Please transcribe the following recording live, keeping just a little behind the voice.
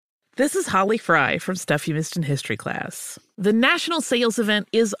This is Holly Fry from Stuff You Missed in History Class. The national sales event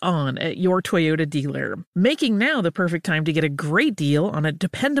is on at your Toyota dealer, making now the perfect time to get a great deal on a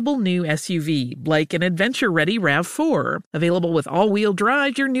dependable new SUV, like an adventure-ready RAV4. Available with all-wheel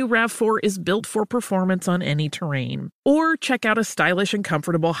drive, your new RAV4 is built for performance on any terrain. Or check out a stylish and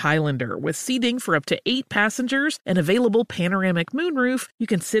comfortable Highlander with seating for up to 8 passengers and available panoramic moonroof. You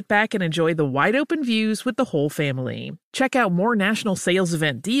can sit back and enjoy the wide-open views with the whole family. Check out more national sales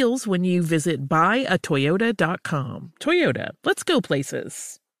event deals when you visit buyatoyota.com. Toyota, let's go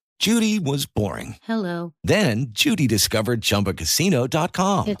places. Judy was boring. Hello. Then Judy discovered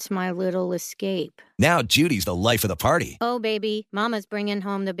ChumbaCasino.com. It's my little escape. Now Judy's the life of the party. Oh, baby, mama's bringing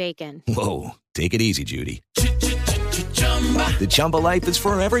home the bacon. Whoa, take it easy, Judy. The Chumba life is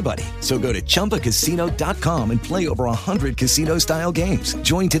for everybody. So go to ChumbaCasino.com and play over 100 casino-style games.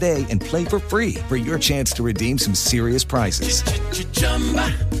 Join today and play for free for your chance to redeem some serious prizes.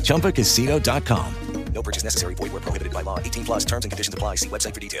 ChumbaCasino.com. No purchase necessary. Void where prohibited by law. 18 plus terms and conditions apply. See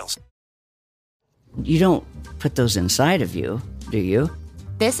website for details. You don't put those inside of you, do you?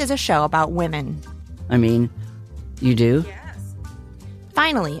 This is a show about women. I mean, you do? Yes.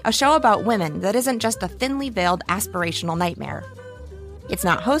 Finally, a show about women that isn't just a thinly veiled aspirational nightmare. It's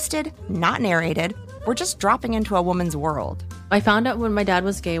not hosted, not narrated. We're just dropping into a woman's world. I found out when my dad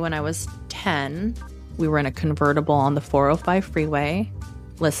was gay when I was 10. We were in a convertible on the 405 freeway,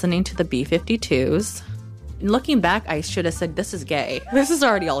 listening to the B-52s. Looking back, I should have said, this is gay. This is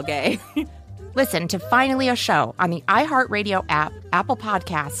already all gay. Listen to Finally a Show on the iHeartRadio app, Apple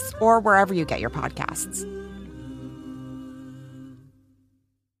Podcasts, or wherever you get your podcasts.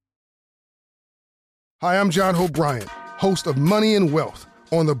 Hi, I'm John Hope Bryant, host of Money and Wealth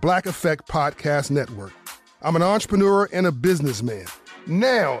on the Black Effect Podcast Network. I'm an entrepreneur and a businessman.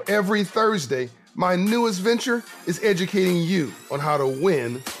 Now, every Thursday, my newest venture is educating you on how to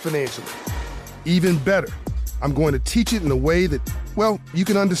win financially. Even better, I'm going to teach it in a way that, well, you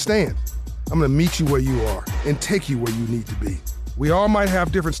can understand. I'm going to meet you where you are and take you where you need to be. We all might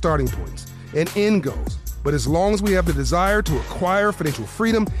have different starting points and end goals, but as long as we have the desire to acquire financial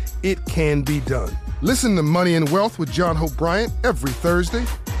freedom, it can be done. Listen to Money and Wealth with John Hope Bryant every Thursday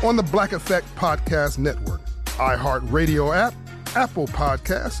on the Black Effect Podcast Network, iHeartRadio app, Apple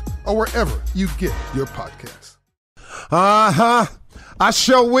Podcasts, or wherever you get your podcasts. I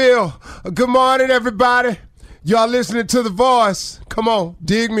sure will. Good morning, everybody. Y'all listening to The Voice. Come on,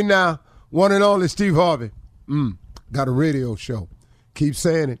 dig me now. One and only Steve Harvey. Got a radio show. Keep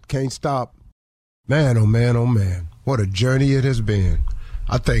saying it. Can't stop. Man, oh man, oh man. What a journey it has been.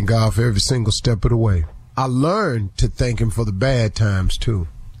 I thank God for every single step of the way. I learned to thank him for the bad times, too,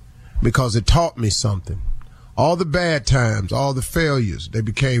 because it taught me something. All the bad times, all the failures, they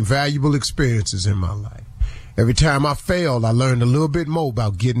became valuable experiences in my life. Every time I failed, I learned a little bit more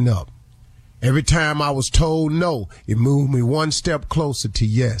about getting up. Every time I was told no, it moved me one step closer to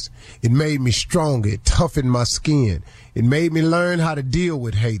yes. It made me stronger. It toughened my skin. It made me learn how to deal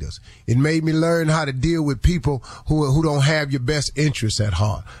with haters. It made me learn how to deal with people who don't have your best interests at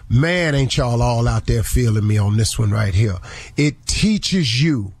heart. Man, ain't y'all all out there feeling me on this one right here. It teaches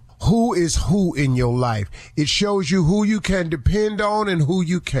you who is who in your life. It shows you who you can depend on and who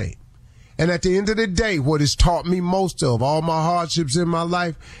you can't. And at the end of the day, what has taught me most of all my hardships in my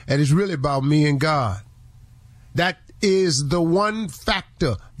life, and it's really about me and God. That is the one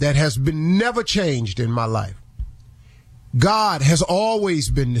factor that has been never changed in my life. God has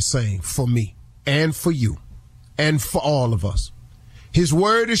always been the same for me and for you and for all of us. His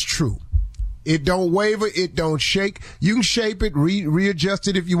word is true. It don't waver. It don't shake. You can shape it, readjust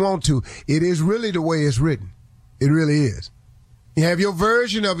it if you want to. It is really the way it's written. It really is. You have your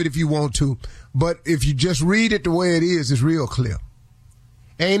version of it if you want to, but if you just read it the way it is, it's real clear.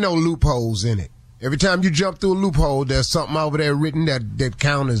 Ain't no loopholes in it. Every time you jump through a loophole, there's something over there written that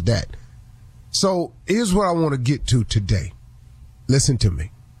counters that. So here's what I want to get to today. Listen to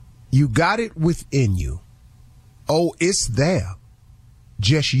me. You got it within you. Oh, it's there.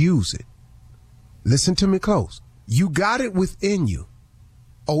 Just use it. Listen to me close. You got it within you.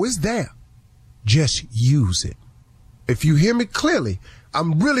 Oh, it's there. Just use it. If you hear me clearly,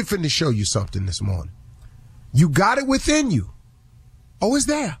 I'm really finna show you something this morning. You got it within you. Oh, it's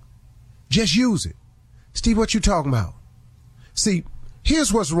there. Just use it. Steve, what you talking about? See,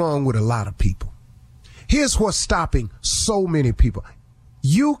 here's what's wrong with a lot of people. Here's what's stopping so many people.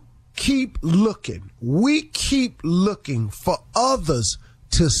 You keep looking. We keep looking for others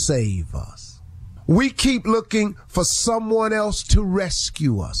to save us. We keep looking for someone else to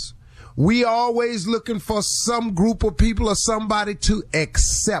rescue us. We always looking for some group of people or somebody to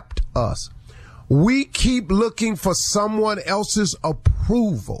accept us. We keep looking for someone else's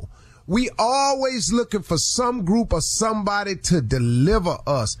approval. We always looking for some group or somebody to deliver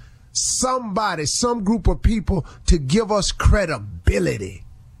us. Somebody, some group of people to give us credibility.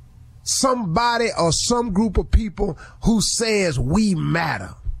 Somebody or some group of people who says we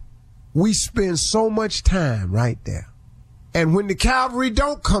matter. We spend so much time right there. And when the cavalry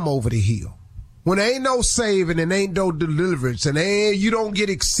don't come over the hill, when there ain't no saving and ain't no deliverance and you don't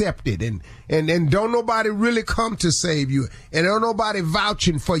get accepted and don't nobody really come to save you and don't nobody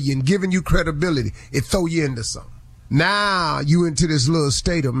vouching for you and giving you credibility, it throw you into something. Now you into this little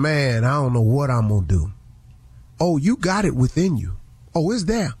state of, man, I don't know what I'm going to do. Oh, you got it within you. Oh, it's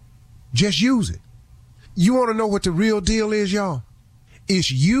there. Just use it. You want to know what the real deal is, y'all?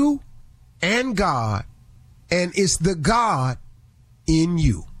 It's you and God, and it's the God in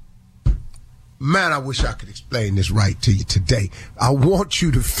you. Man, I wish I could explain this right to you today. I want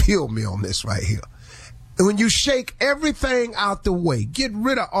you to feel me on this right here. When you shake everything out the way, get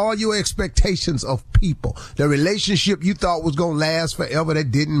rid of all your expectations of people, the relationship you thought was going to last forever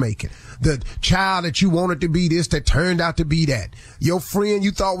that didn't make it, the child that you wanted to be this that turned out to be that, your friend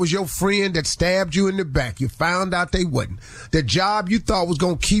you thought was your friend that stabbed you in the back, you found out they wasn't, the job you thought was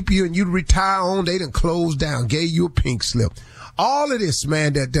going to keep you and you'd retire on, they done closed down, gave you a pink slip. All of this,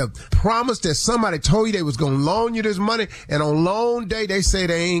 man, that the promise that somebody told you they was going to loan you this money, and on loan day they say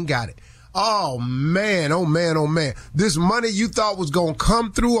they ain't got it. Oh, man, oh, man, oh, man. This money you thought was going to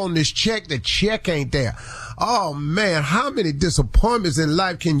come through on this check, the check ain't there. Oh, man, how many disappointments in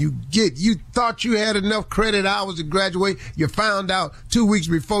life can you get? You thought you had enough credit hours to graduate. You found out 2 weeks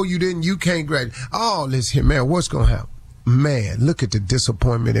before you didn't, you can't graduate. Oh, listen, man, what's going to happen? Man, look at the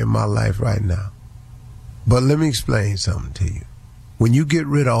disappointment in my life right now. But let me explain something to you. When you get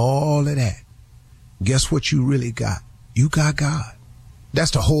rid of all of that, guess what you really got? You got God.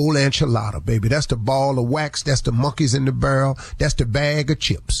 That's the whole enchilada, baby. That's the ball of wax. That's the monkeys in the barrel. That's the bag of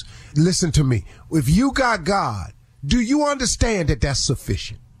chips. Listen to me. If you got God, do you understand that that's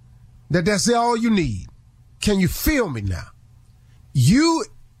sufficient? That that's all you need? Can you feel me now? You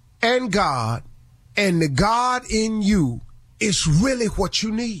and God and the God in you is really what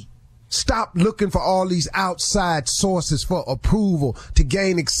you need. Stop looking for all these outside sources for approval, to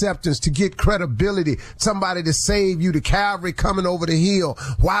gain acceptance, to get credibility, somebody to save you, the cavalry coming over the hill.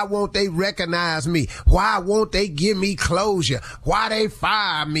 Why won't they recognize me? Why won't they give me closure? Why they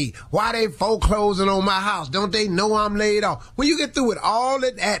fire me? Why they foreclosing on my house? Don't they know I'm laid off? When you get through with all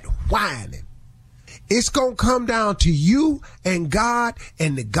of that whining, it's going to come down to you and God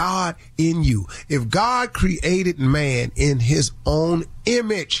and the God in you. If God created man in his own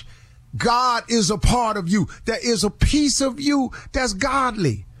image, God is a part of you. There is a piece of you that's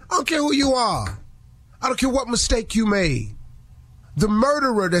godly. I don't care who you are. I don't care what mistake you made. The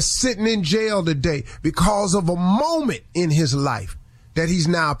murderer that's sitting in jail today because of a moment in his life that he's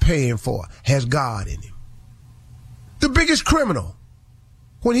now paying for has God in him. The biggest criminal,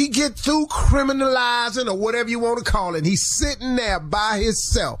 when he get through criminalizing or whatever you want to call it, he's sitting there by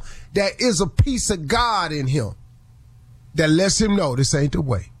himself. There is a piece of God in him that lets him know this ain't the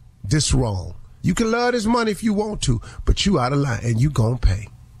way. This wrong. You can love this money if you want to, but you out of line and you gonna pay.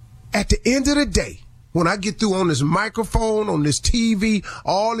 At the end of the day, when I get through on this microphone, on this TV,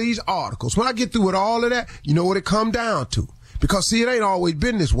 all these articles, when I get through with all of that, you know what it come down to? Because see, it ain't always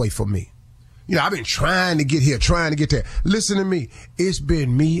been this way for me. You know, I've been trying to get here, trying to get there. Listen to me. It's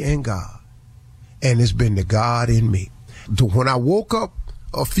been me and God, and it's been the God in me. When I woke up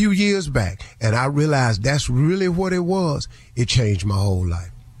a few years back and I realized that's really what it was, it changed my whole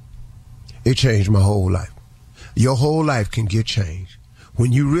life. It changed my whole life. Your whole life can get changed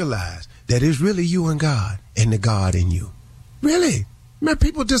when you realize that it's really you and God and the God in you. Really? Man,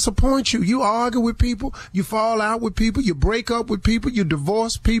 people disappoint you. You argue with people. You fall out with people. You break up with people. You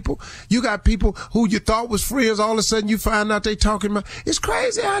divorce people. You got people who you thought was friends. All of a sudden you find out they talking about. It's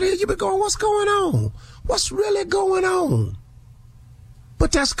crazy out here. You been going, what's going on? What's really going on?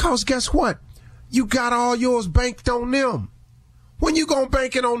 But that's cause guess what? You got all yours banked on them. When you gonna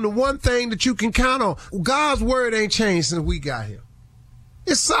bank it on the one thing that you can count on? God's word ain't changed since we got here.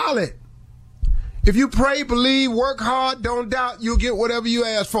 It's solid. If you pray, believe, work hard, don't doubt, you'll get whatever you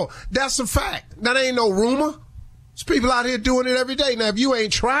ask for. That's a fact. That ain't no rumor. There's people out here doing it every day. Now, if you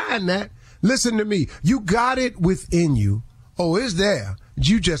ain't trying that, listen to me. You got it within you. Oh, it's there.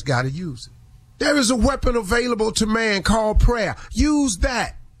 You just got to use it. There is a weapon available to man called prayer. Use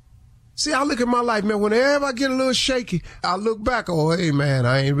that. See, I look at my life, man, whenever I get a little shaky, I look back, oh, hey, man,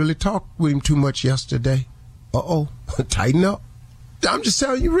 I ain't really talked with him too much yesterday. Uh-oh, tighten up. I'm just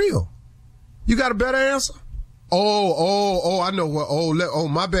telling you real. You got a better answer? I know what. Oh,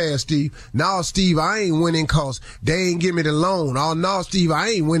 my bad, Steve. No, Steve, I ain't winning cause they ain't give me the loan. Oh, no, Steve, I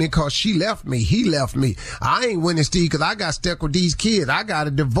ain't winning cause she left me. He left me. I ain't winning, Steve, cause I got stuck with these kids. I got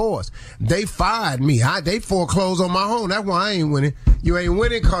a divorce. They fired me. They foreclosed on my home. That's why I ain't winning. You ain't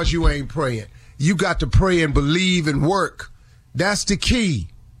winning cause you ain't praying. You got to pray and believe and work. That's the key.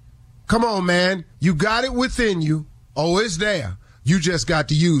 Come on, man. You got it within you. Oh, it's there. You just got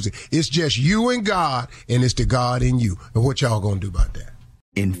to use it. It's just you and God, and it's the God in you. And what y'all gonna do about that?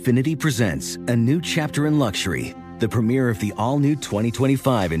 Infiniti presents a new chapter in luxury, the premiere of the all-new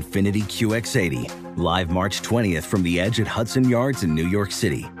 2025 Infiniti QX80, live March 20th from the Edge at Hudson Yards in New York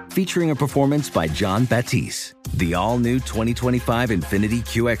City, featuring a performance by John Batiste. The all-new 2025 Infiniti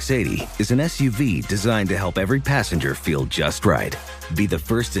QX80 is an SUV designed to help every passenger feel just right. Be the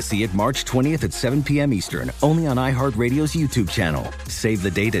first to see it March 20th at 7 p.m. Eastern, only on iHeartRadio's YouTube channel. Save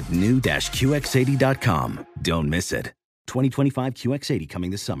the date at new-QX80.com. Don't miss it. 2025 QX80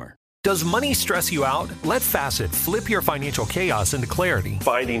 coming this summer. Does money stress you out? Let Facet flip your financial chaos into clarity.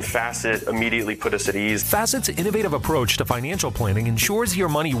 Finding Facet immediately put us at ease. Facet's innovative approach to financial planning ensures your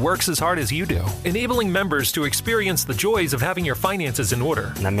money works as hard as you do, enabling members to experience the joys of having your finances in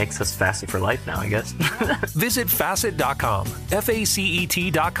order. And that makes us Facet for life now, I guess. Visit Facet.com,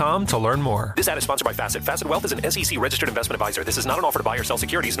 FACET.com to learn more. This ad is sponsored by Facet. Facet Wealth is an SEC registered investment advisor. This is not an offer to buy or sell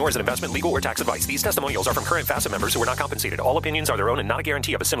securities, nor is it investment, legal, or tax advice. These testimonials are from current Facet members who are not compensated. All opinions are their own and not a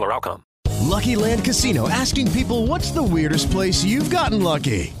guarantee of a similar outcome. Lucky Land Casino, asking people, what's the weirdest place you've gotten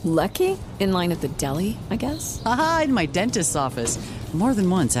lucky? Lucky? In line at the deli, I guess? Aha, in my dentist's office. More than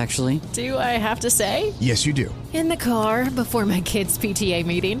once, actually. Do I have to say? Yes, you do. In the car before my kids' PTA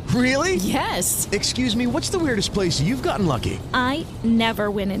meeting. Really? Yes. Excuse me, what's the weirdest place you've gotten lucky? I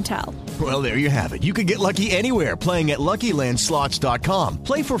never win and tell. Well, there you have it. You can get lucky anywhere, playing at LuckyLandSlots.com.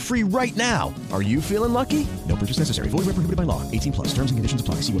 Play for free right now. Are you feeling lucky? No purchase necessary. Void where prohibited by law. 18+. Terms and conditions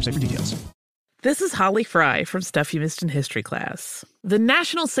apply. See website for details. This is Holly Fry from Stuff You Missed in History Class. The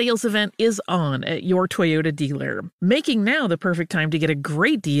national sales event is on at your Toyota dealer, making now the perfect time to get a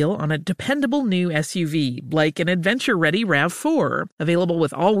great deal on a dependable new SUV, like an adventure-ready RAV4. Available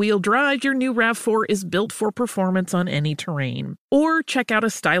with all-wheel drive, your new RAV4 is built for performance on any terrain. Or check out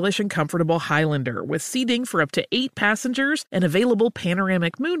a stylish and comfortable Highlander with seating for up to 8 passengers and available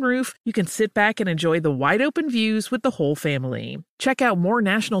panoramic moonroof. You can sit back and enjoy the wide-open views with the whole family. Check out more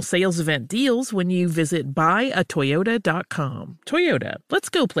national sales event deals when you visit buyatoyota.com. Toyota, let's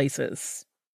go places.